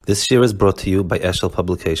This year is brought to you by Eshel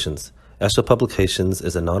Publications. Eshel Publications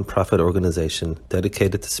is a non-profit organization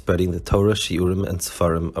dedicated to spreading the Torah, Shiurim, and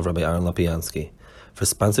Sefarim of Rabbi Aaron Lapiansky. For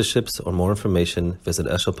sponsorships or more information, visit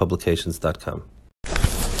eshelpublications.com.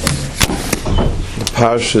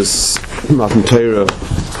 Parshas Matan Torah,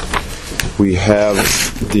 we have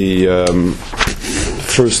the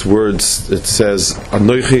first words. It says,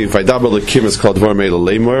 Anochi vaydaber lekim is called Dvar Meila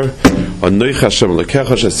Lemor, Anochi Hashem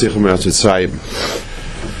lekecha shesichum me'eretz Mitzrayim.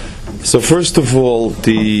 So first of all,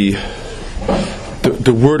 the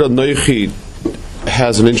word Anochi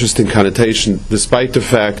has an interesting connotation, despite the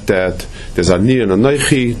fact that there's Ani and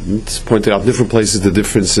Anochi. It's pointed out in different places the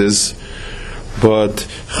differences. But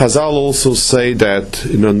Chazal also say that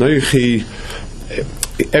in Anochi,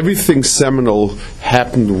 everything seminal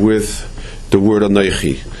happened with the word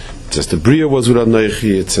Anochi. It says the Bria was with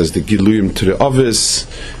Anochi, it says the Giluyim to the Ovis.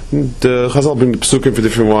 The Chazal bring the Pesukim for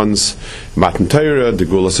different ones. Matan Torah, the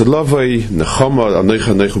Gulas Elavai, Nechama,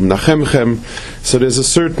 Anocha Nechum Nachemchem. So there's a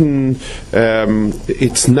certain,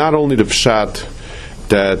 it's not only the Pshat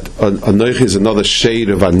that Anochi is another shade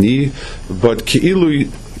of Ani, but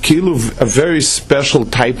Ki'ilu, a very special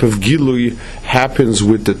type of Gilui happens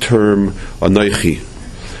with the term Anochi.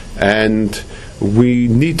 And we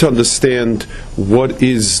need to understand what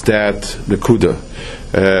is that Nekuda.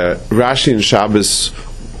 Rashi and Shabbos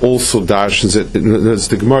also darshans it. There's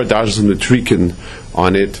the Gemara darshans on the Trikin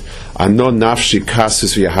on it. Ano nafshi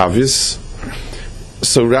kasis v'yahavis.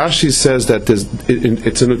 So Rashi says that it's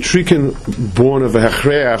in a Trikin born of a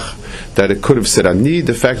hechreach that it could have said Ani.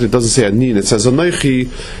 The fact that it doesn't say Ani and it says Anochi,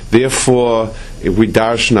 therefore we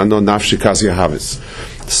darshan Ano nafshi kasis v'yahavis.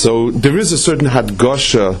 So there is a certain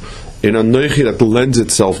hadgosha in Anochi that lends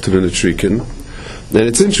itself to the Trikin. And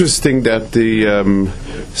it's interesting that the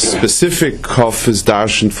specific Kof is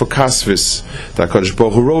darshan for Kasvis. That HaKadosh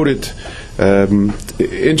Baruch Hu wrote it.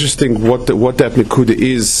 Interesting what that Nekuda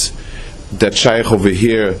is that Shaykh over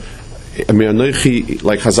here. I mean, Anochi,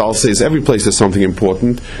 like Chazal says, every place there's something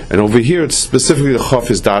important. And over here, it's specifically the Kof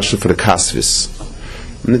is darshan for the Kasvis.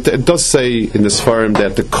 And it does say in this forum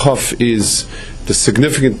that the Kof is, the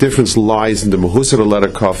significant difference lies in the Mahusar letter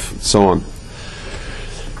Kof, and so on.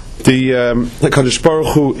 The HaKadosh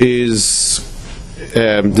Baruch Hu is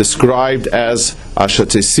described as Asher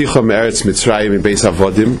Tzesicha Me'eretz Mitzrayim in Beis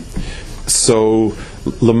Avodim. So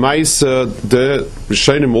Lamaisa, the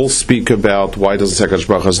Rishonim all speak about why doesn't HaKadosh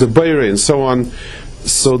Baruch Hu has the Beire and so on.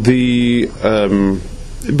 So the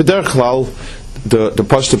B'derech Klal, the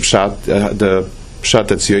Pashto Pshat, the Pshat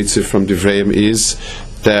that's Yotzei from Divreim is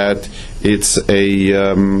that it's a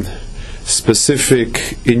specific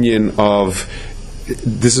inyan of,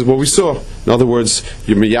 this is what we saw. In other words,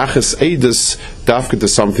 you're miyachas eidus dafka to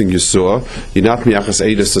something you saw. You're not miyachas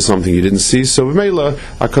eidus to something you didn't see. So V'meila,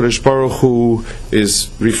 HaKadosh Baruch Hu is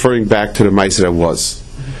referring back to the Ma'aser that was.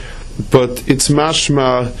 But it's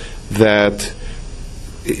mashma that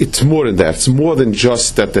it's more than that. It's more than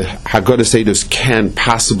just that the Haggadah eidus can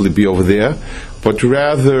possibly be over there, but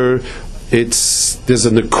rather there's a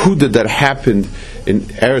nekuda that happened in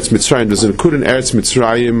Eretz Mitzrayim. There's a nekuda in Eretz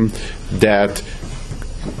Mitzrayim that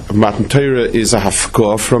Matan Torah is a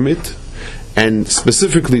hafkah from it, and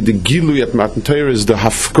specifically the Gilui at Matan Torah is the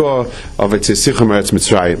hafkah of Etzesicham Eretz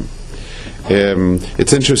Mitzrayim.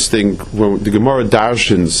 It's interesting when the Gemara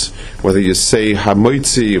darshans whether you say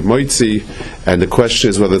hamoitzi or moitzi, and the question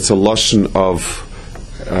is whether it's a lashon of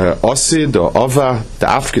osid or ova, the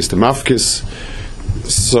afkis, the mafkis.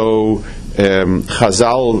 So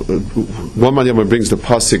Chazal, one man brings the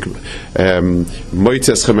pasuk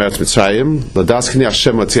Moitzes Chemeretz Mitzrayim, Ladaskini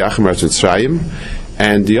Hashem Matziach Chemeretz Mitzrayim,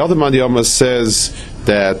 and the other man Yama says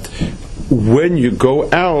that when you go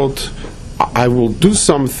out, I will do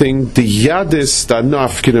something the Yadis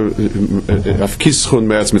Afkischun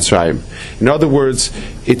Meretz Mitzrayim. In other words,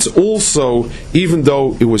 it's also, even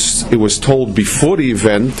though it was told before the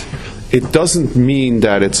event, it doesn't mean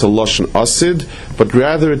that it's a lashon asid, but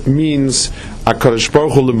rather it means HaKadosh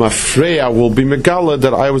Baruch Hu l'mafreya will be megala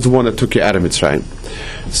that I was the one that took you out of Mitzrayim.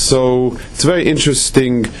 So it's very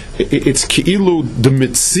interesting. It's ki'ilu the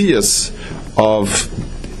mitzias of.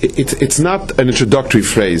 It's not an introductory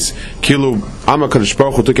phrase. Ki'ilu Am HaKadosh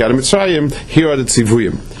Baruch Hu took you out of Mitzrayim. Here are the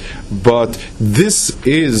tzivuyim. But this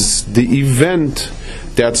is the event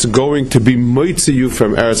that's going to be moitzi you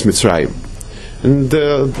from Eretz Mitzrayim. And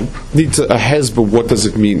needs a hezbollah. What does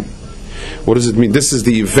it mean? What does it mean? This is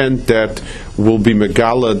the event that will be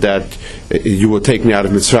megala that you will take me out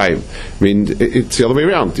of Mitzrayim. I mean, it's the other way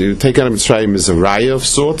around. You take out of Mitzrayim is a raya of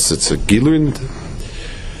sorts. It's a gilun.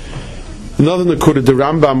 Another Nakuda, the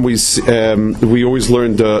Rambam, we always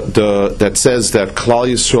learned that says that Klal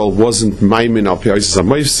Yisrael wasn't Maimin al Pi Oisos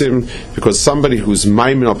HaMoifsim, because somebody who's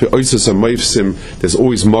Maimin al Pi Oisos HaMoifsim, there's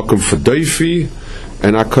always Makom for Doifi,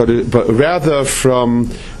 but rather from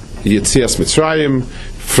Yetzias Mitzrayim,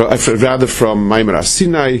 rather from Maimar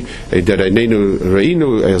Sinai, Derainenu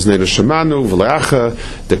Reinu, Eznenu Shemanu,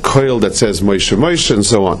 V'leacha, the coil that says Moshe Moshe, and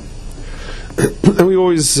so on. And we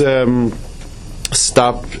always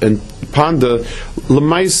stop and ponder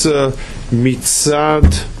L'maisa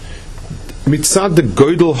mitzad the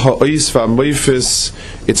Goydel Ha'ois V'Amoifis.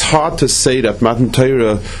 It's hard to say that Matan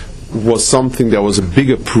Torah was something that was a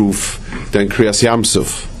bigger proof than Kriyas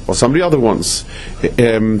Yamsuf or some of the other ones.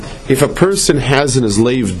 If a person has in his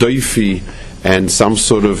leiv doifi and some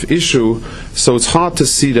sort of issue, so it's hard to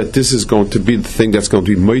see that this is going to be the thing that's going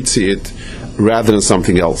to be moitzi it rather than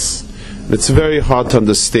something else. It's very hard to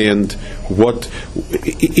understand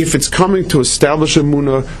if it's coming to establish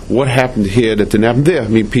Emuna, what happened here that didn't happen there. I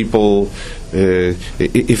mean, people,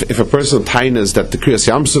 if a person tainas that the Kriyas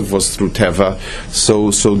Yamsuf was through Teva,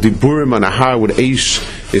 so Diburim and Ahar with Eish,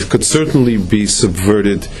 it could certainly be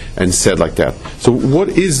subverted and said like that. So what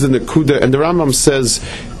is the Nakuda? And the Rambam says,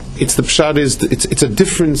 it's the pshat it's a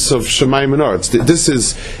difference of Shemayim and Arts. This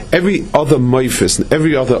is every other moifis and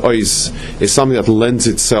every other ois is something that lends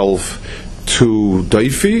itself to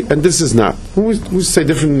daifi, and this is not. We say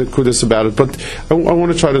different nekudas about it, but I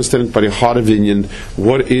want to try to understand it by the heart of the Inyan.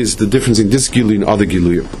 What is the difference in this gilui and other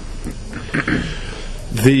giluyim?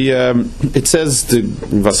 It says in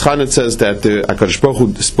Vaschan, it says that the HaKadosh Baruch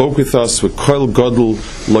Hu spoke with us with Koil Godel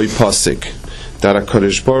Loi Pasik. That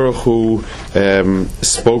HaKadosh Baruch Hu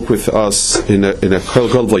spoke with us in a Koil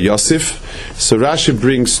Godel Loi Yosef. So Rashi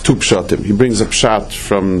brings two pshatim. He brings a pshat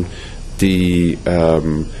from the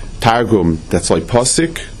Targum that's Loi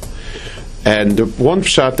Pasik, and the one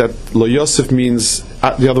pshat that Lo Yosef means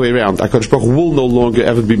the other way around. HaKadosh Baruch Hu will no longer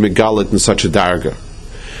ever be megalit in such a darga.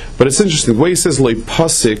 But it's interesting, the way he says Loi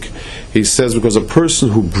Pasik, he says because a person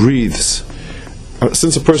who breathes,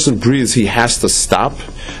 since a person breathes, he has to stop.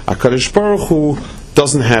 HaKadosh Baruch Hu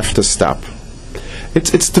doesn't have to stop.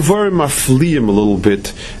 It's Devarim Mafliyim a little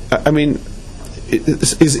bit. I mean,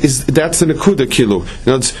 is that's the Nakuda Kilu.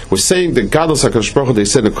 We're saying that Gadol HaKadosh Baruch Hu, they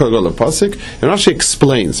said Nakuda Pasik, and Rashi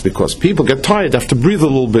explains, because people get tired, they have to breathe a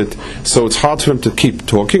little bit, so it's hard for them to keep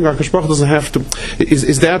talking. HaKadosh Baruch Hu doesn't have to.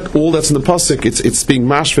 Is that all that's in the Pasik? It's being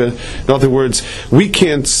mashve. In other words, we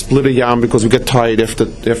can't split a yam because we get tired after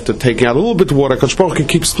taking out a little bit of water. HaKadosh Baruch Hu can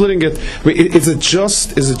keep splitting it. I mean, is it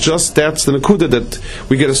just that's the Nakuda that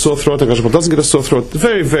we get a sore throat, HaKadosh Baruch Hu doesn't get a sore throat?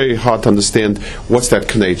 Very, very hard to understand what's that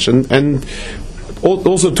connection. And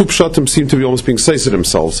also, two pshatim seem to be almost being says to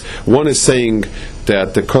themselves. One is saying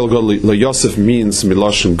that the Kol Gadol Lo Yosef means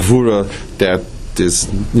Miloshen Gvura, that there's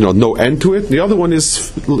no end to it. The other one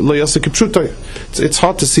is Lo Yosef Kipshutai. It's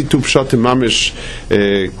hard to see two pshatim mamish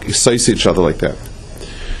say to each other like that.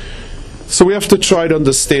 So we have to try to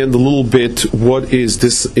understand a little bit what is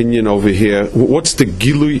this Inyan over here. What's the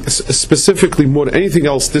Gilui, specifically more than anything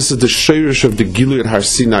else, this is the Sheirish of the Gilui at Har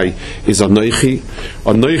Sinai, is Anochi.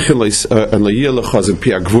 Anochi and Layelecha is in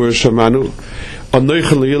Pi Agvur Shamanu.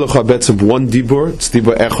 Anochi and Layelecha bets of one Dibur, it's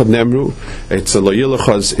Dibur Echad Nemru. It's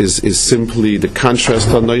Layelecha is simply the contrast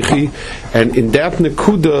to Anochi. And in that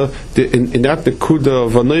Nekuda, in that Nekuda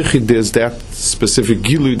of Anochi, there's that specific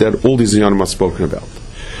Gilui that all these Yanim are spoken about.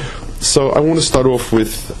 So I want to start off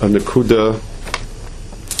with a Nakuda.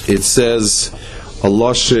 It says a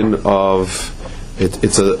lashon of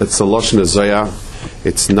it's a lashon of Zaya.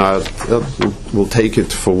 It's not. We'll take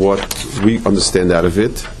it for what we understand out of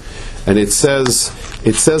it. And it says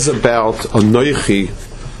about Anochi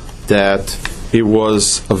that it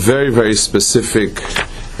was a very, very specific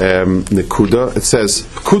Nakuda. It says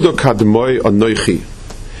Kudo Kadmoi Anochi.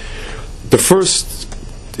 The first.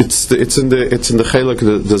 It's in the chelik,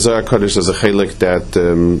 the Zohar Kodesh is a chelik that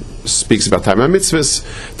speaks about Taamei Mitzvahs.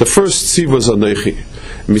 The first tziv was Anochi.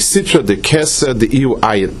 Misitra the Kesa the Iu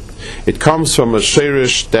Ayin. It comes from a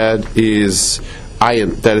sheirish that is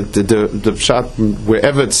Ayin. That the pshat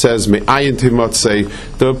wherever it says Me Ayin Timatzei,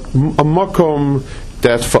 a makom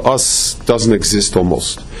that for us doesn't exist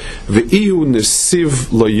almost. Ve'ihu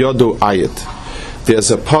nesiv lo yodo ayit. There's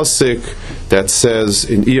a pasuk that says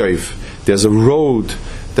in Iyov, there's a road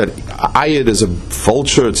that ayid is a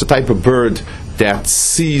vulture, it's a type of bird that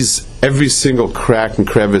sees every single crack and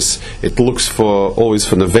crevice. It looks always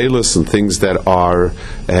for nevelas and things that are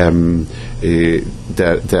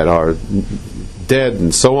dead,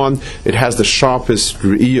 and so on. It has the sharpest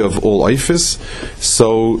re'iyah of all ifis.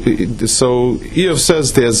 So Eov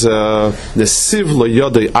says there's a nesiv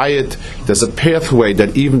loyodei ayat. There's a pathway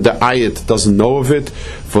that even the ayat doesn't know of it.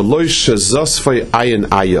 V'loy shezosfei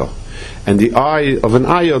ayin ayah. And the eye of an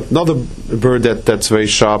ayah, another bird that's very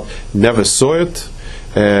sharp, never saw it.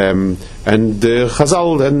 And the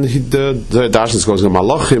Chazal and the Darshans goes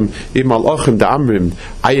Malachim, Malachim the Amrim,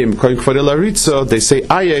 Ayim Koin Kvarelaritza. They say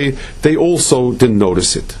Aye. They also didn't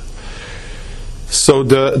notice it. So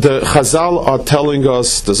the Chazal are telling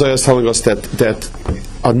us, the Zohar is telling us that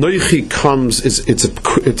Anochi comes. It's a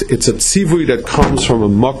tzivui that comes from a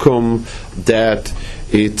makom that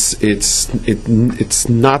it's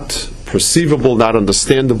not perceivable, not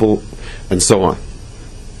understandable, and so on.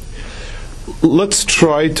 Let's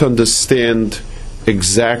try to understand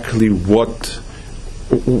exactly what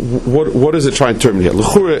is it trying to term here.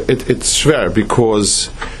 L'chura, it's schwer because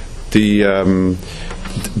the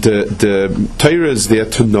Torah is there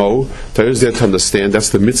to know, Torah is there to understand. That's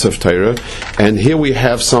the mitzvah of Torah. And here we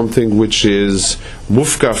have something which is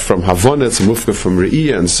mufka from Havana, it's mufka from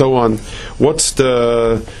Re'iyah, and so on. What's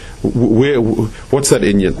that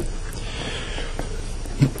inyan?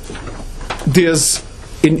 There's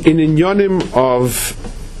in inyanim of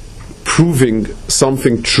proving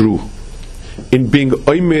something true, in being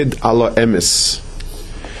oimed ala emes,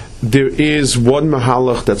 there is one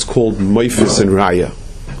mahalach that's called moifis and raya.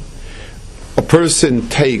 A person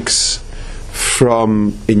takes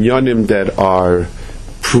from inyanim that are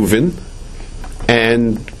proven,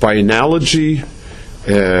 and by analogy,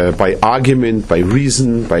 by argument, by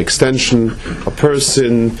reason, by extension, a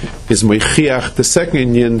person is moichiach the second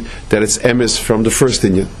inyan that it's emes from the first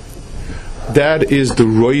inyan. That is the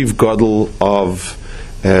roiv gadol of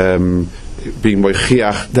being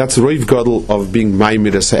moichiach. That's roiv gadol of being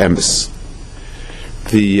maimid as emes.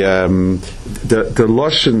 The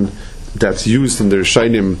lashon that's used in the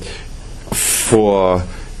Rishonim for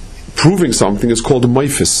proving something is called a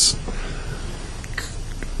moifis.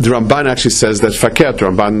 The Ramban actually says that Faket,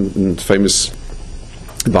 Ramban, famous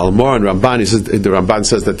Balmor and Ramban, the Ramban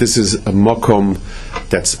says that this is a makom,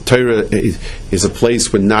 that's Torah is a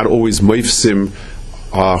place where not always moifsim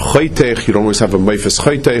are chaytech. You don't always have a moifis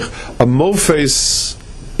chaytech. A moifis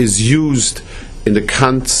is used in the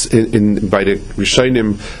Kant by the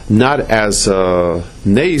Rishonim not as a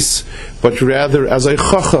nes, but rather as a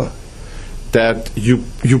chacha, that you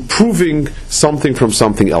proving something from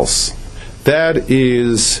something else. That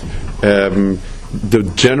is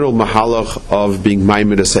the general mahalach of being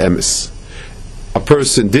maimed as emes. A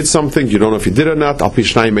person did something, you don't know if he did or not. Al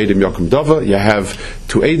pishnai made him yakum dava. You have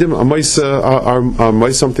to aid him, a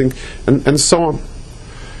something, and so on.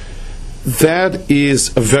 That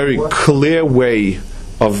is a very clear way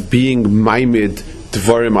of being maimed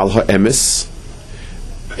dvarim al ha'emes.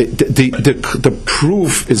 The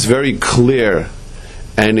proof is very clear.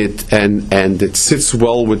 And it sits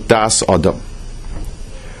well with das adam.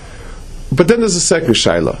 But then there's a second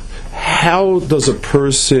shaila. How does a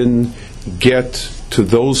person get to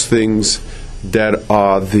those things that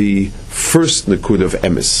are the first nikud of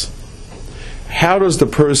emes? How does the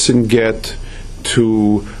person get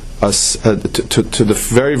to the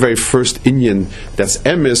very, very first inyan that's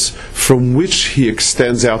emes, from which he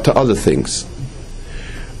extends out to other things?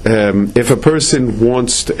 If a person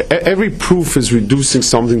wants to, every proof is reducing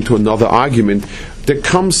something to another argument. There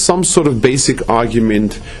comes some sort of basic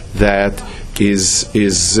argument that is you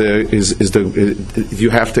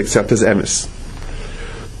have to accept as emes.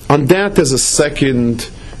 On that, there's a second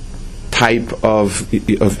type of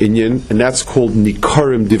inyan, and that's called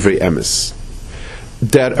nikarim divrei emes.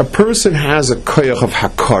 That a person has a koyach of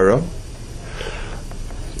hakara,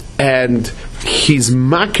 and he's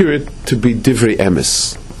makirit to be divrei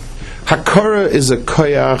emes. Hakara is a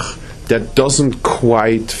koyach that doesn't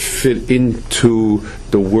quite fit into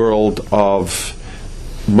the world of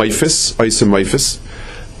maifis, isa maifis.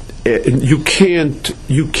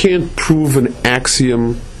 You can't prove an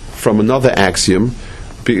axiom from another axiom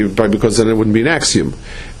because then it wouldn't be an axiom.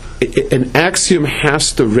 An axiom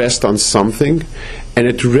has to rest on something, and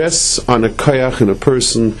it rests on a koyach in a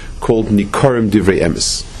person called nikarim divrei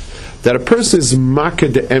emes. That a person is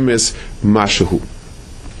maked de emes mashahu.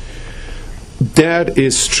 That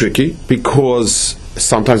is tricky because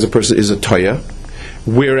sometimes a person is a toya,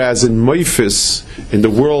 whereas in moifis, in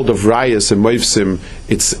the world of rayas and moifsim,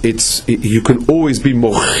 you can always be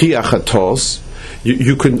mochiach atos.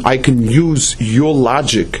 I can use your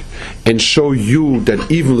logic and show you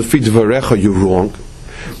that even lefid varecha you're wrong.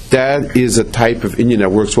 That is a type of inyan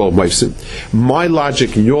that works well with moifsim. My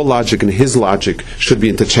logic and your logic and his logic should be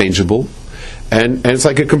interchangeable. And it's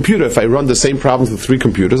like a computer. If I run the same problems with 3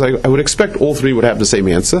 computers, I would expect all 3 would have the same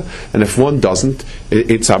answer. And if one doesn't,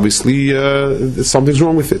 it's obviously something's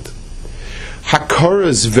wrong with it. Hakara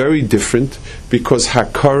is very different because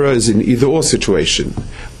Hakara is in either or situation.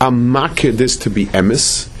 Amakir this to be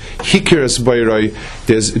emes. Hikiras bayrai.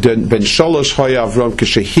 There's ben shalosh haya avram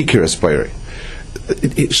kishe hikiras bayrai.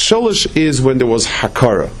 Shalosh is when there was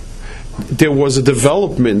Hakara. There was a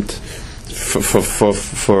development for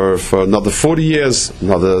another 40 years,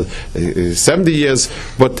 another 70 years,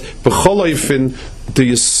 but b'cholaifin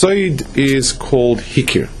the Yisod is called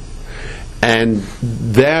Hikir, and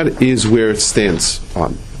that is where it stands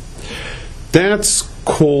on. That's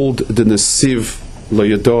called the Nesiv Lo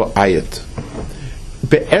Ayat.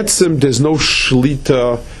 Be'etzem, there's no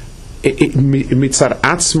shlita. Mitzar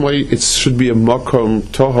atzmai, it should be a makom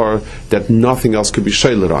tohar that nothing else could be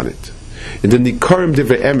shayler on it. And then the Nikarim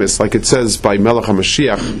Divrei Emes, like it says by Melech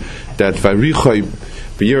HaMashiach, that Vayrichai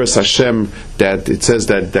B'yiras Hashem, that it says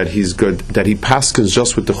that he's good, that he paskins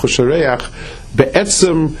just with the Chushareach.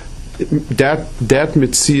 Be'etzem, that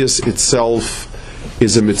Metzias itself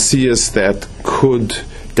is a Metzias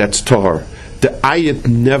that's Tohar. The ayat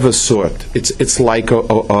never saw it. It's like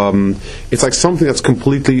it's like something that's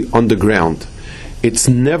completely underground. It's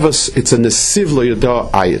a nesiv lo yada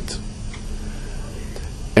ayat,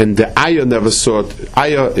 and the ayah never saw it.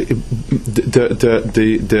 Ayah,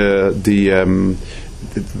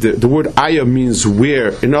 the word ayah means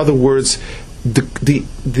where. In other words, the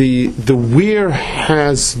where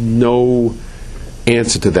has no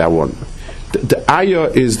answer to that one. The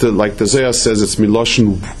ayah is like the Zohar says, it's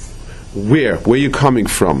miloshin. Where are you coming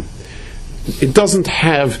from? It doesn't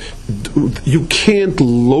have, you can't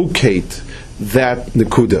locate that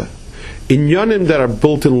nekuda. In yanim that are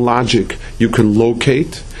built in logic, you can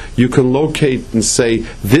locate and say,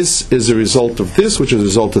 this is a result of this, which is a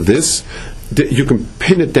result of this. You can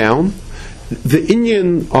pin it down. The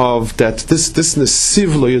inyan of that, this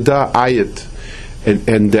nesiv lo yada ayat,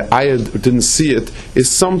 and the ayat didn't see it,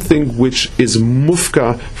 is something which is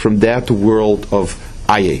mufka from that world of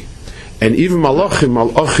ayah. And even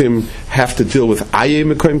malachim have to deal with ayeh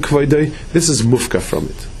mekoyim kvoidei. This is mufka from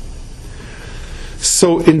it.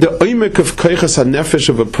 So in the oimek of koichas hanefesh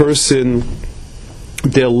of a person,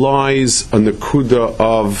 there lies a nekuda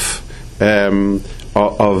of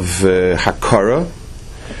hakara,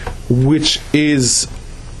 which is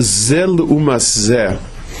zel umas zeh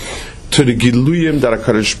to the giluyim that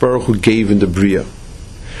HaKadosh Baruch Hu gave in the bria.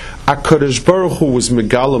 HaKadosh Baruch Hu was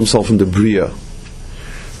megal himself in the bria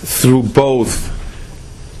through both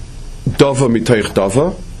dava mitoich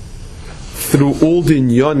dava, through all the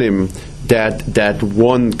inyanim that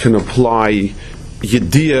one can apply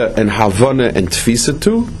yediyah and havana and tfisa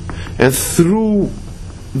to, and through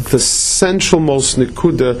the central most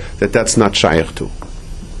nekuda that's not shaykh to.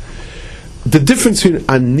 The difference between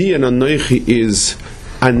ani and anochi is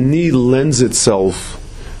ani lends itself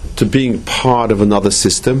to being part of another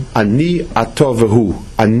system. Ani ato v'hu,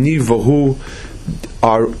 ani v'hu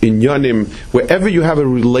are inyanim. Wherever you have a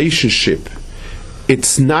relationship,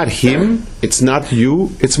 it's not him, it's not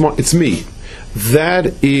you, it's me.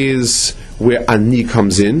 That is where ani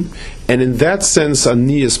comes in, and in that sense,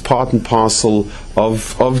 ani is part and parcel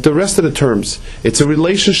of the rest of the terms. It's a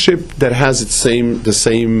relationship that has the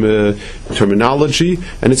same terminology,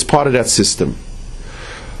 and it's part of that system.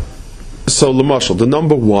 So, l'mashal, the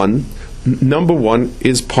number one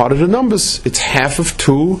is part of the numbers. It's half of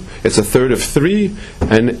 2, it's a third of 3,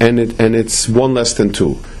 and it's 1 less than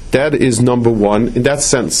 2. That is number 1 in that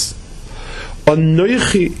sense.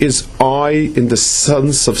 Anochi is I in the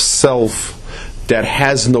sense of self that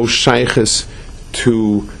has no shaykhs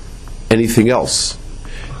to anything else.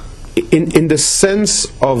 In the sense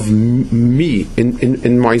of me,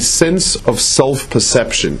 in my sense of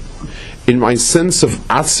self-perception, in my sense of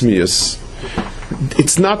atzmius,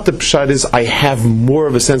 it's not the pshat is I have more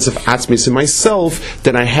of a sense of atzmius in myself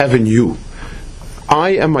than I have in you. I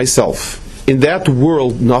am myself. In that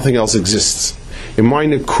world, nothing else exists. In my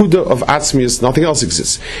nekuda of atzmius, nothing else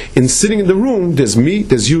exists. In sitting in the room, there's me,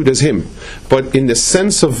 there's you, there's him. But in the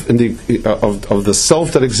sense of the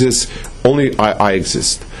self that exists, only I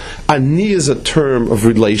exist. Ani is a term of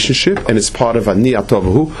relationship, and it's part of ani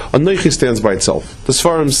atovahu. Anochi stands by itself. The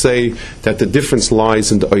Sfarim say that the difference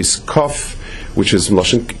lies in the ois kaf, which is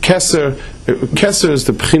Lashon Keser. Keser is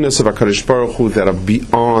the pchinas of HaKadosh Baruch Hu that are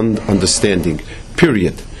beyond understanding.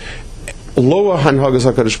 Period. Lower Hanhagas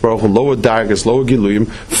HaKadosh Baruch Hu, lower Dargas, lower Giluyim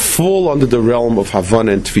fall under the realm of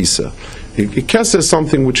Havana and Tvisa. Kesser is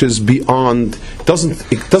something which is beyond, it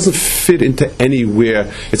doesn't fit into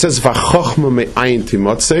anywhere. It says V'chochma me'ayin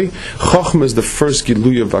timotzei. Chochma is the first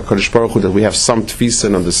Gilui of HaKadosh Baruch Hu, that we have some tfisa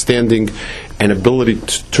and understanding and ability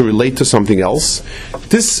to relate to something else.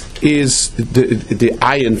 This is the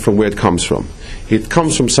ayin from where it comes from. It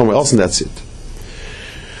comes from somewhere else, and that's it.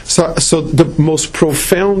 So the most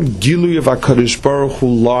profound Gilui of HaKadosh Baruch Hu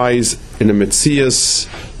lies in a Metzias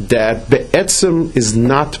that Be'etzem is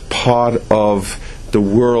not part of the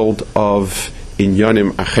world of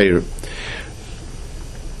Inyanim Acher.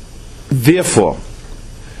 Therefore,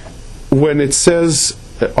 when it says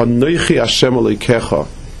Anochi Hashem Elokecha,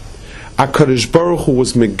 HaKadosh Baruch Hu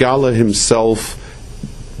was Megala himself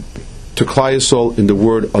to Klal Yisrael in the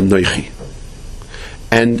word Anochi.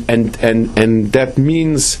 And that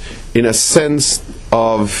means, in a sense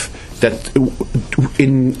of that,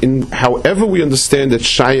 in however we understand that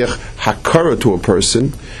Shayach Hakara to a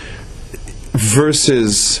person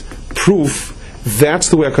versus proof, that's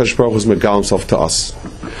the way HaKadosh Baruch Hu is Megal himself to us.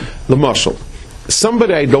 L'mashal,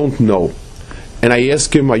 somebody I don't know, and I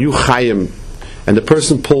ask him, "Are you Chaim?" and the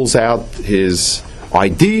person pulls out his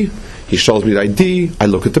ID. He shows me the ID, I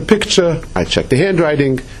look at the picture, I check the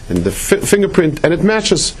handwriting and the fingerprint, and it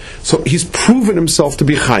matches. So he's proven himself to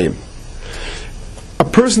be Chaim. A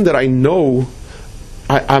person that I know,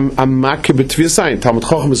 I'm Makeh b'Tviyas Ayin. Talmud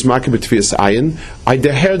Chacham is Makeh b'Tviyas Ayin. I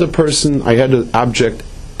hear the person, I hear the object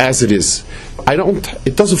as it is.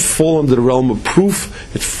 It doesn't fall under the realm of proof,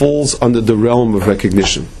 it falls under the realm of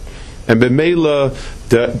recognition. And b'meila,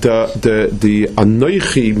 the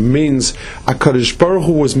Anochi means HaKadosh Baruch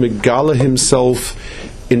Hu was Megala himself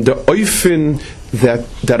in the oifin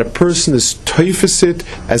that a person is toifisit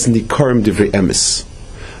as nikarim divrei emes,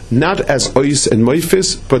 not as ois and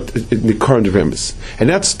moifis, but nikarim divrei emes. And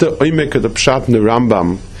that's the oimek of the pshat in the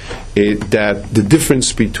Rambam, that the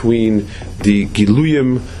difference between the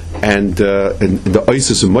giluyim and the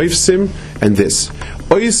oises and moifsim and this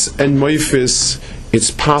ois and moifis. It's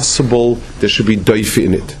possible there should be doifi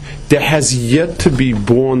in it. There has yet to be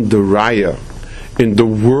born the raya in the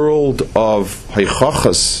world of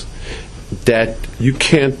haichachas that you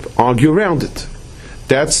can't argue around it.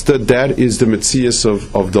 That is the metzias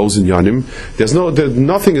of those in Yanim.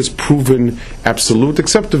 Nothing is proven absolute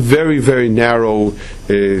except a very, very narrow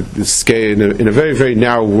scale in a very, very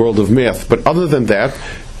narrow world of math. But other than that,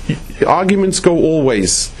 arguments go all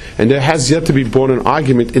ways, and there has yet to be born an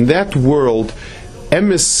argument in that world.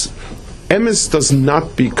 Emes does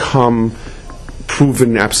not become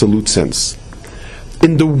proven in absolute sense.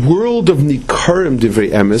 In the world of Nikarim Divrei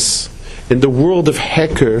Emes, in the world of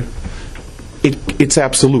Heker, it's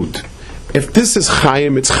absolute. If this is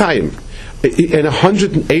Chaim, it's Chaim. And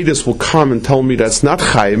 108ers will come and tell me that's not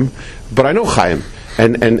Chaim, but I know Chaim.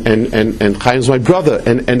 And Chaim's my brother.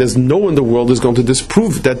 And there's no one in the world is going to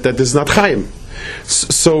disprove that is not Chaim.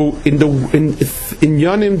 So in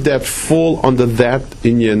Yanim that fall under that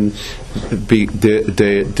inyan,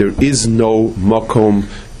 there is no makom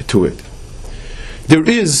to it.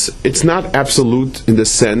 It's not absolute in the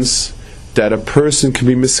sense that a person can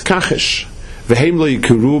be miskachesh. V'heim lo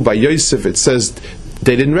yikuru by Yosef. It says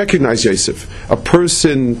they didn't recognize Yosef. A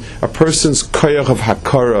person's koyach of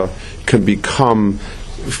hakara can become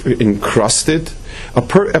encrusted. A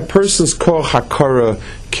person's koyach hakara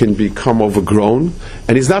can become overgrown,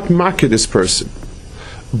 and he's not makir this person.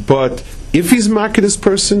 But if he's makir this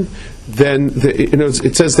person, then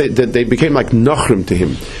it says that they became like nachrim to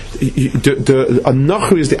him. A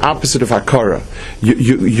nachri is the opposite of hakara.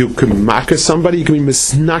 You can makir somebody, you can be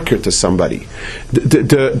misnakir to somebody.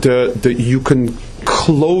 You can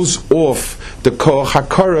close off the koach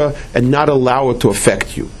hakara and not allow it to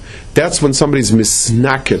affect you. That's when somebody's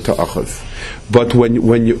misnakir to achav. But when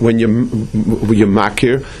you're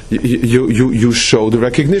makir, you show the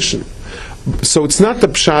recognition. So it's not the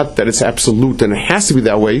pshat that it's absolute and it has to be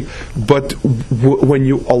that way, but when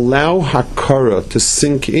you allow hakara to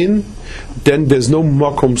sink in, then there's no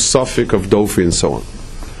makom suffix of dofi and so on.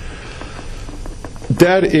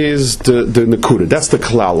 That is the nekuda. That's the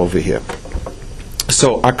klal over here.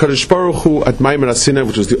 So HaKadosh Baruch Hu at Maimer HaSinai,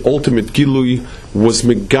 which was the ultimate gilui, was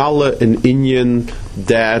megala an inyan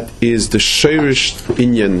that is the sheirish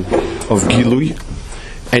inyan of gilui,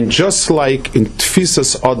 and just like in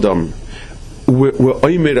Tfisas Adam, we're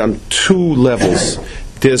oimed on two levels.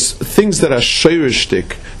 There's things that are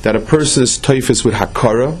sheirishtik, that a person is toifis with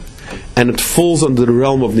hakara, and it falls under the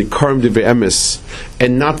realm of nikarim divrei emes,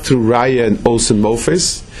 and not through raya and os and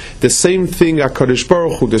mofes. The same thing HaKadosh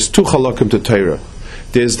Baruch Hu, there's two halakim to Torah.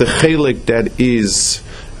 There's the chelik that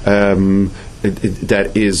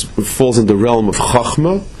falls in the realm of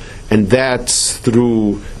chachma, and that's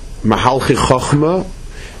through Mahalchi Chachma,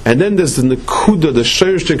 and then there's the Nekuda, the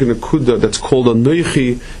Sheirshtik Nekuda, that's called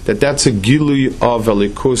Anochi, that's a Gilui of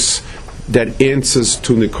Elikus that answers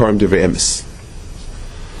to Nikarim Devei Emes.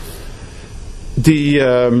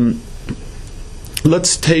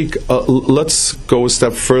 Let's go a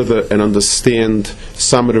step further and understand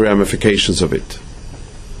some of the ramifications of it.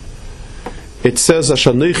 It says,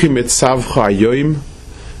 Ashanichi mitzavcha ayoim.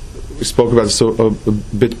 We spoke about this a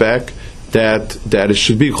bit back, that it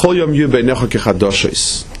should be Chol Yom Yu Beinecha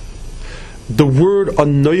Kechadoshes. The word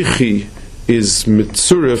Anochi is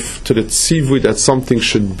mitzurif to the tzivui that something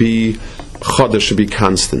should be chadash, should be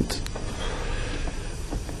constant.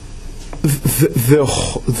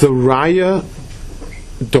 The raya,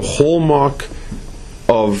 the hallmark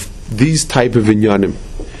of these type of inyanim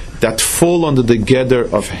that fall under the gather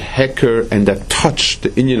of heker and that touch the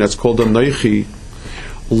inyan that's called Anochi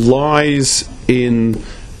lies in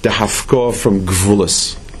the hafkah from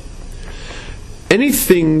gvulas.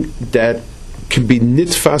 Anything that can be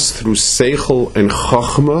nitfas through seichel and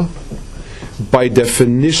chachma, by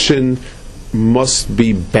definition, must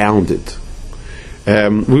be bounded.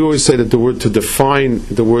 We always say that the word to define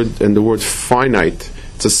the word and the word finite,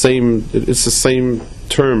 it's the same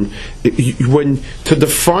term. When to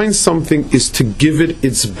define something is to give it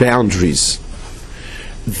its boundaries.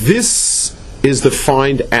 This is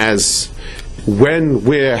defined as when,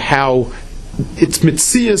 where, how. It's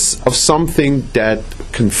mitzias of something that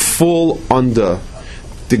can fall under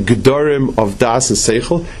the gedarim of das and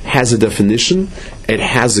seichel, has a definition, it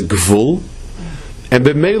has a gvul, and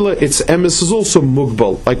b'meila its emes is also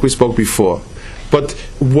mugbal, like we spoke before. But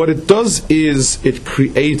what it does is it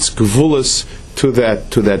creates gvulas to that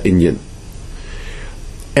inyan,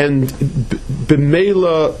 and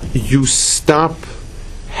b'meila you stop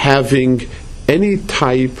having any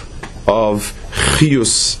type of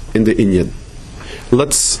chiyus in the inyan.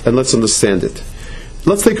 Let's understand it.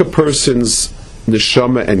 Let's take a person's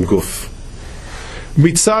neshama and guf.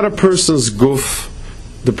 Mitzad a person's guf,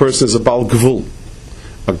 the person is a bal gvul.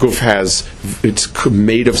 A guf it's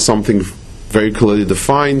made of something very clearly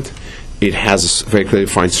defined. It has a very clearly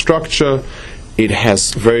defined structure. It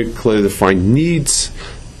has very clearly defined needs,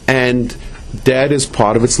 and that is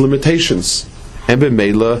part of its limitations. And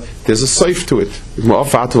b'meila, there's a safe to it.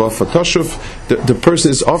 The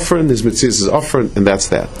person is offering, his mitzvah is offering, and that's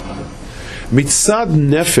that. Mitzad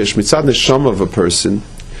nefesh, mitzad neshama of a person.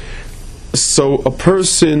 So a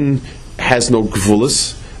person has no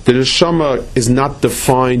gvulas. The neshama is not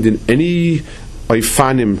defined in any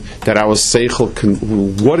oifanim that our seichel can,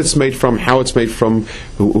 what it's made from, how it's made from.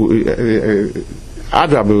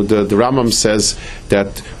 Adrabu, the Rambam says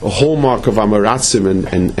that a hallmark of Amaratzim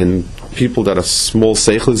and people that are small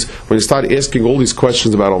seichels, when you start asking all these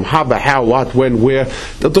questions about how, what, when, where,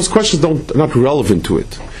 those questions are not relevant to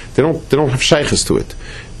it. They don't have shaykhs to it.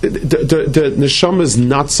 The neshama is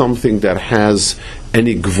not something that has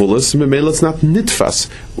any gvulas. Memela, it's not nitfas.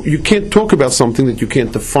 You can't talk about something that you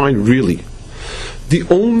can't define really. The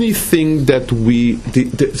only thing that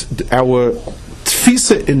our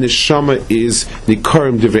tfisa in neshama is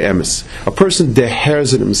nikarim divrei emes. A person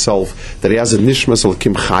deheres in himself that he has a nishmas al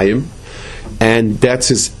kim chayim, and that's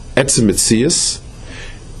his etzem mitzias.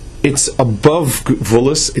 It's above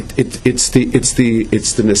gvulas. It's the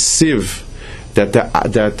nesiv that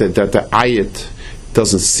the ayat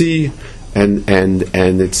doesn't see, and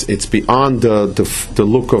it's beyond the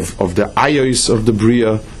look of the ayos of the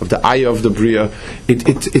bria, of the ayah of the bria.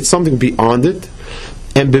 It's something beyond it.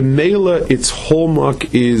 And b'meila, its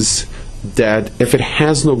hallmark is that if it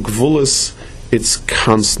has no gvulas, it's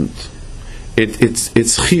constant. Its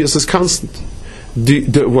chiyus is constant.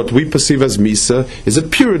 What we perceive as misa is a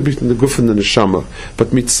period between the guf and the neshama. But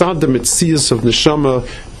mitzad the mitzias of neshama,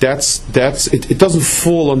 it doesn't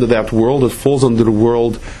fall under that world. It falls under the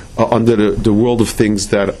world the world of things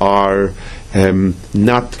that are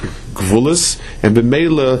not gvulas, and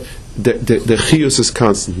b'meila the chiyus is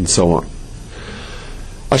constant and so on.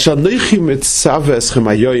 Ashanochi mitzaveh eschem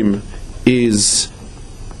hayoim is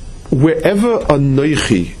wherever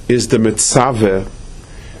anochi is the mitzaveh,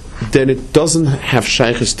 then it doesn't have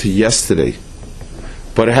shaykhs to yesterday,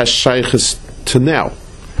 but it has shaykhs to now,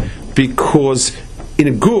 because in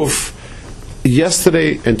a guf,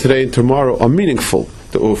 yesterday and today and tomorrow are meaningful.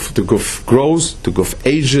 The guf grows, the guf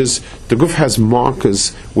ages, the guf has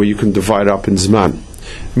markers where you can divide up in zman.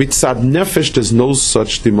 Mitzad nefesh, there's no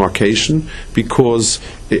such demarcation because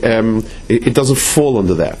it doesn't fall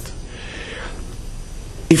under that.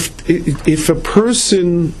 If a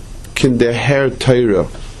person can deher Torah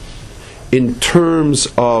in terms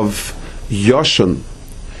of yoshan,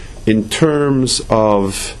 in terms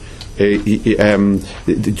of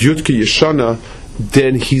Yudke Yeshana,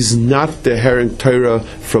 then he's not the herring Torah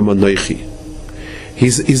from Anochi.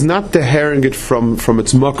 He's not the herring it from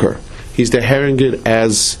its mucker. He's the herring it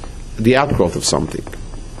as the outgrowth of something.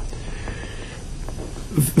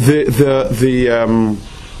 The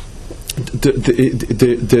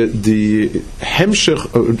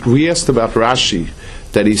Hemshech, we asked about Rashi,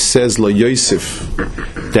 that he says La Yosef,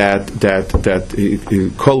 that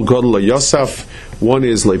Kol Godel La Yosef, one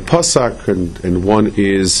is La Pasak and one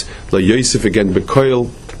is La Yosef again Bekoil.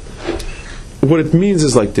 What it means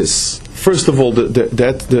is like this. First of all, how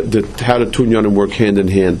the two Yonim work hand in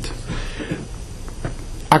hand.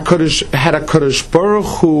 Had HaKadosh Baruch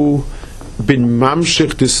Hu been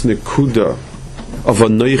mamshich this nekuda of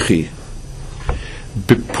Anochi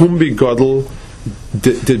bepumbi Godel,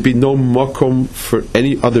 there'd be no makom for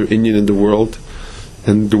any other Indian in the world,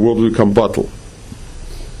 and the world would become bottle.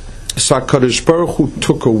 So HaKadosh Baruch Hu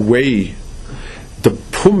took away the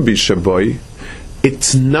pumbi shaboy.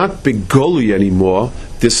 It's not begoli anymore,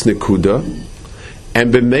 this nekuda,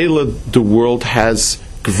 and b'meila the world has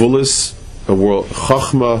gvulis, a world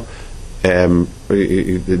chachma,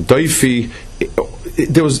 doifi.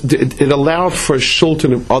 It allowed for a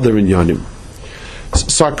shulton of other inyanim.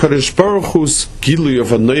 So HaKadosh Baruch Hu's gilui of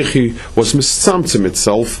Anochi was misamtzim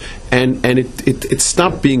itself, and it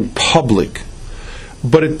stopped being public,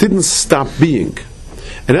 but it didn't stop being.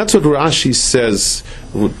 And that's what Rashi says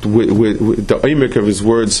with the oimek of his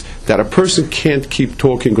words, that a person can't keep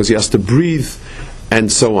talking because he has to breathe,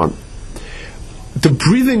 and so on. The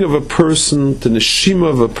breathing of a person, the neshima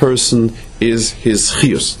of a person, is his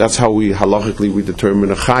chiyus. That's how halachically we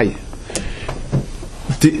determine a chay.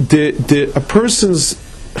 A person's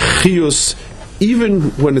chiyus,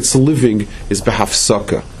 even when it's living, is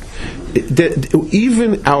behafsaka.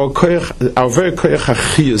 Even our very koyach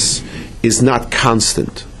chiyus is not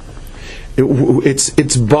constant.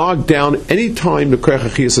 It's bogged down. Anytime the koyach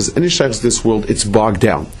chiyus says any shaykhs of this world, it's bogged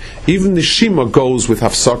down. Even neshima goes with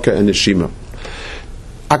hafsaka and neshima.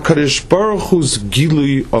 HaKadosh Baruch Hu's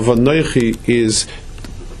gilui of Anochi is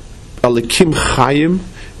alikim chayim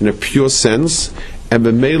in a pure sense, and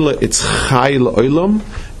b'meila it's chay la'olam,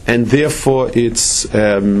 and therefore it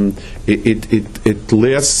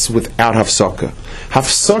lasts without hafsaka.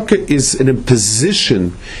 Hafsaka is an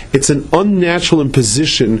imposition; it's an unnatural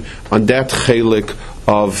imposition on that chelik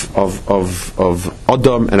of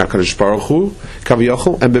Adam and HaKadosh Baruch Hu,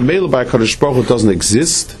 kaviyachol, and b'meila by HaKadosh Baruch Hu doesn't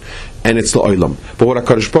exist, and it's la'olam. But what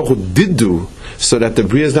HaKadosh Baruch Hu did do, so that the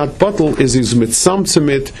bria is not bottle, is he's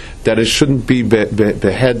mitzamtzimit, that it shouldn't be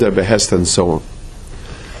beheder, behest, and so on.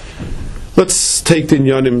 Let's take the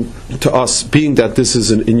inyanim to us, being that this is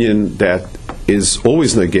an inyan that is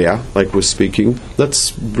always nagea, like we're speaking.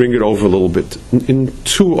 Let's bring it over a little bit. In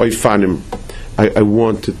two oifanim, I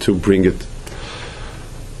wanted to bring it.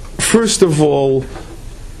 First of all,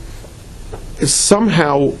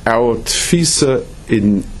 somehow our tfisa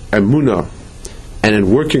in Emuna and in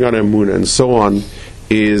working on Emuna and so on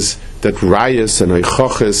is that rayas and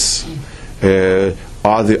oichoches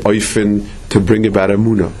are the oifen to bring about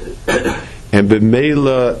Emuna. And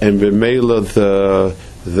b'meila the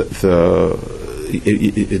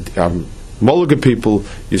Mulliga people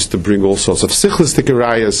used to bring all sorts of sichlistic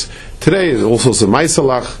rayas. Today, all sorts of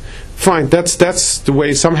maisalach. Fine, that's the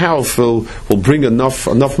way. Somehow we'll bring enough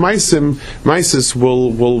maisis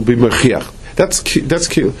will be mechiach.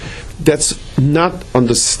 That's not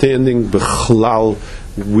understanding b'chlal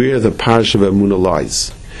where the parasha of Emuna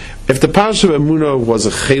lies. If the parasha of Emuna was a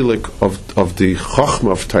chelik of the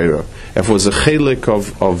chochma of Torah, if it was a chelik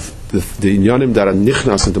of the inyanim that are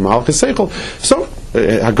nichnas into Malchus Seichel, so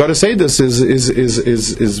I got to say this is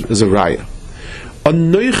a raya.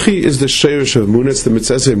 Anochi is the sheirish of Emuna. It's the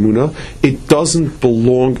mitzvah Emuna. It doesn't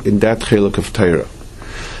belong in that chelik of Torah.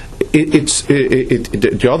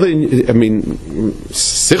 The other, I mean,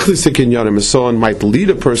 sichlistik inyanim and so on might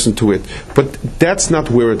lead a person to it, but that's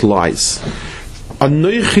not where it lies.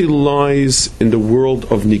 Anochi lies in the world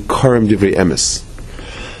of nikarim divrei emes.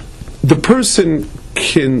 The person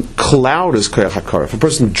can cloud his koyach hakara. If a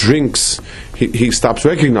person drinks, he stops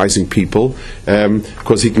recognizing people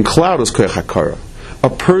because he can cloud his koyach hakara. A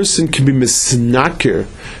person can be misnaker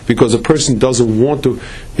because a person doesn't want to.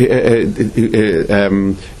 He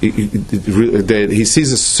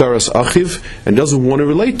sees a saras achiv and doesn't want to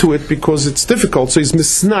relate to it because it's difficult. So he's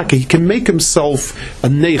misnaker. He can make himself a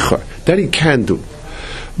necher. That he can do.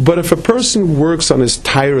 But if a person works on his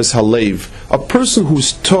tyrus halev, a person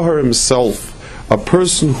who's tahar himself, a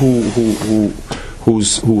person who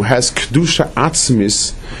has kedusha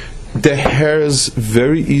atzmis, deheres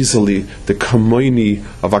very easily the kamoini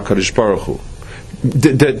of HaKadosh Baruch Hu.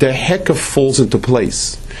 the heka falls into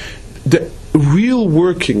place. The real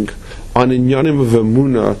working on inyanim of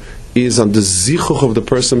Emuna is on the zichuch of the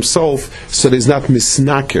person himself, so there's not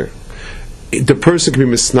misnaker. The person can be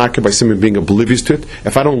misnaker by simply being oblivious to it.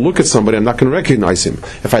 If I don't look at somebody, I'm not going to recognize him.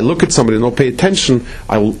 If I look at somebody and don't pay attention,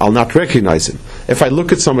 I'll not recognize him. If I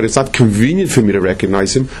look at somebody, it's not convenient for me to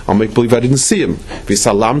recognize him, I'll make believe I didn't see him.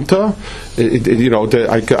 Visalamta,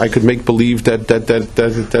 I could make believe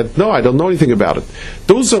that no, I don't know anything about it.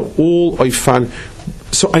 Those are all oifan.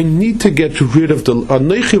 So I need to get rid of the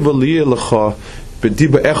Anochi v'liyelecha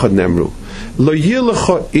b'diba echad nemru. Lo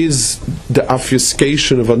yelecha is the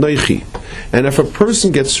obfuscation of Anochi. And if a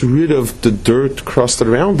person gets rid of the dirt crusted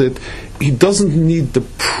around it, he doesn't need the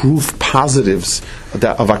proof positives of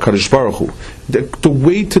HaKadosh Baruch Hu. The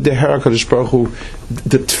way to the Her HaKadosh Baruch Hu,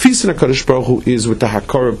 the tfis in HaKadosh Baruch Hu is with the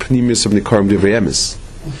Hakara Pnimis of Nikarim Devayemis.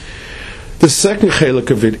 The second chelik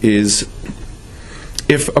of it is,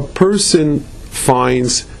 if a person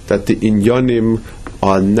finds that the inyanim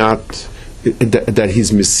are not, that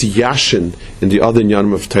he's misiyashin in the other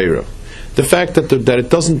inyanim of Torah, the fact that it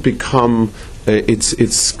doesn't become it's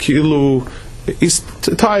kilu, it's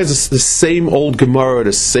the same old Gemara,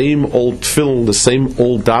 the same old tefillin, the same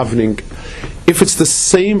old davening. If it's the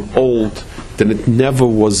same old, then it never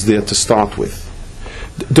was there to start with.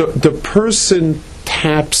 The person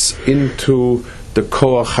taps into the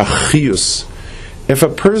koach hachiyus. If a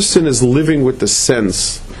person is living with the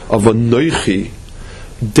sense of Anochi,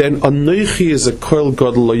 then Anochi is a koil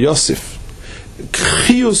gadol lo yosif.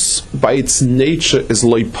 Chiyus by its nature is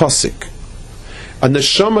lo posik. A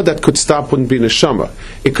neshama that could stop wouldn't be neshama.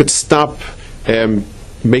 It could stop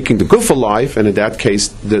making the guf alive, and in that case,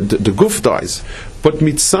 the guf dies. But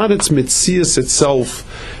mitzad its mitzias itself,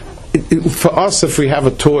 for us, if we have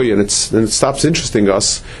a toy and it stops interesting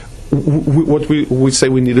us, we say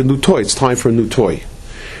we need a new toy. It's time for a new toy.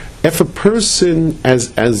 If a person,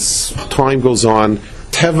 as time goes on,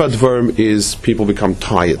 teva dvarim is people become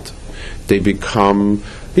tired. They become,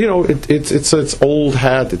 it's old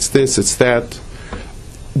hat, it's this, it's that.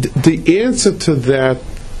 The answer to that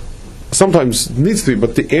sometimes needs to be,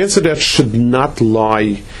 but the answer to that should not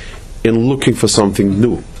lie in looking for something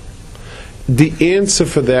new. The answer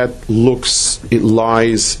for that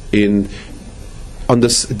lies in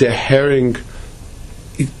the herring,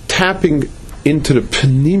 tapping into the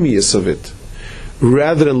panemius of it,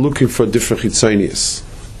 rather than looking for different chitzonius.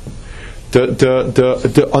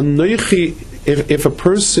 The anochi, if a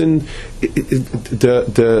person,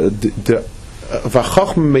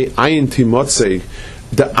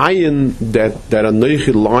 the ayin that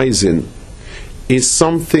anochi lies in is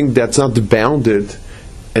something that's not bounded,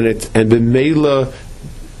 and the mela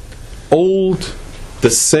old, the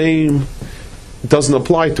same, doesn't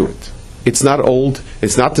apply to it. It's not old,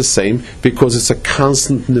 it's not the same, because it's a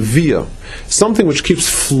constant neviah. Something which keeps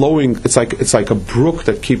flowing, it's like a brook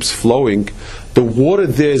that keeps flowing. The water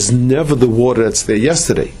there is never the water that's there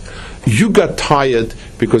yesterday. You got tired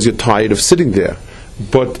because you're tired of sitting there.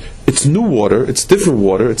 But it's new water, it's different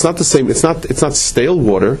water, it's not the same, it's not stale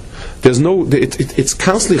water. It's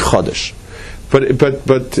constantly chadash.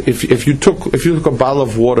 But if you took a bottle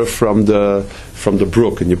of water from the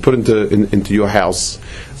brook and you put it into your house,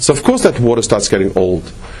 so of course that water starts getting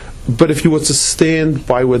old. But if you were to stand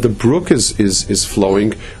by where the brook is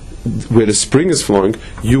flowing, where the spring is flowing,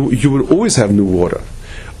 you would always have new water.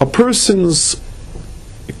 A person's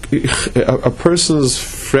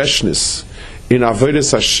freshness in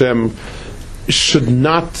Avodas Hashem should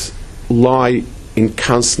not lie in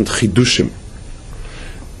constant chidushim.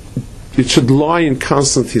 It should lie in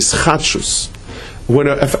constant hischatshus.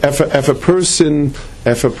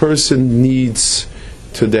 If a person needs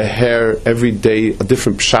to the hair every day a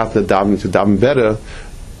different pshat to daven better,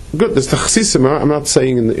 good. There's tachsisim. I'm not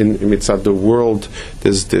saying in mitzad the world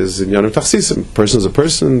there's inyan of tachsisim. Person is a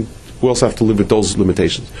person. We also have to live with those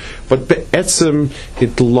limitations. But be'etzem,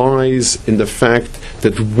 it lies in the fact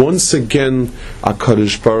that once again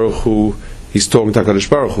HaKadosh Baruch Hu, he's talking to HaKadosh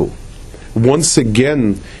Baruch Hu. Once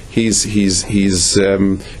again, he's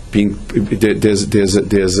being there's a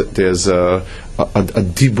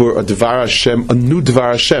dibur, a dvar Hashem, a new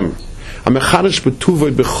dvar Hashem. Amechadash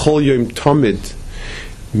b'tuvod b'chol yom tamid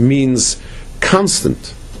means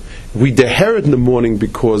constant. We deher it in the morning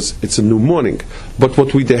because it's a new morning. But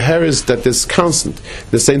what we deher is that there's constant.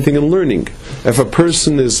 The same thing in learning. If a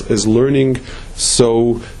person is learning,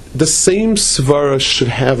 so the same svara should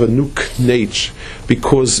have a new knech,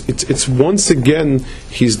 because it's once again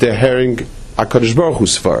he's dehering HaKadosh Baruch Hu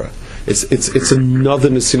svara. It's another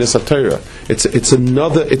Nesinas HaTorah. It's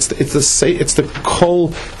the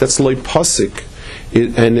kol that's loy pasik.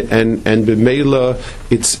 and b'meila,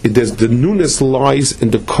 there's the newness lies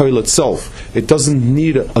in the coil itself. It doesn't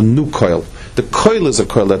need a new coil. The coil is a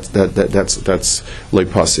coil that's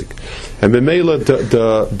leipasik, and b'meila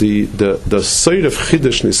the side of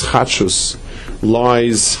chiddush nischachus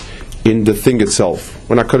lies in the thing itself.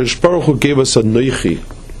 When HaKadosh Baruch Hu gave us a noichi,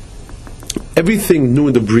 everything new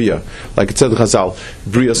in the Bria, like it said in Chazal,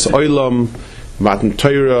 Brias Oilam, Matan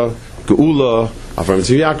Torah, Geula, Avram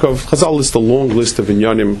Yaakov. Chazal lists a long list of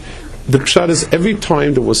inyanim. The pshat is every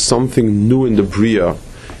time there was something new in the Bria,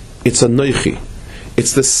 it's a noichi.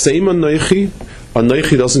 It's the same Anochi.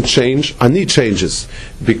 Anochi doesn't change. Ani changes,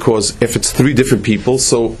 because if it's three different people,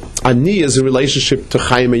 so Ani is a relationship to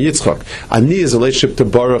Chaim and Yitzchak. Ani is a relationship to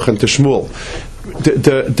Baruch and to Shmuel.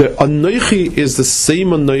 The Anochi is the same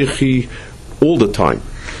Anochi all the time,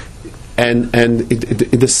 and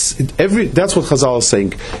that's what Chazal is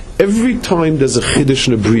saying. Every time there's a chiddush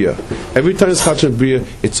in a bria, every time there's chiddush in a bria,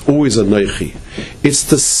 it's always a noichi. It's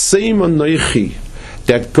the same anochi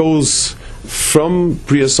that goes from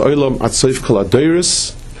Brias Olam at Soif Kol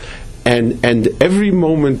Adeiros, and every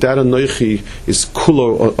moment that anochi is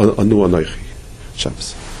kulo a new anochi.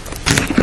 Shabbos.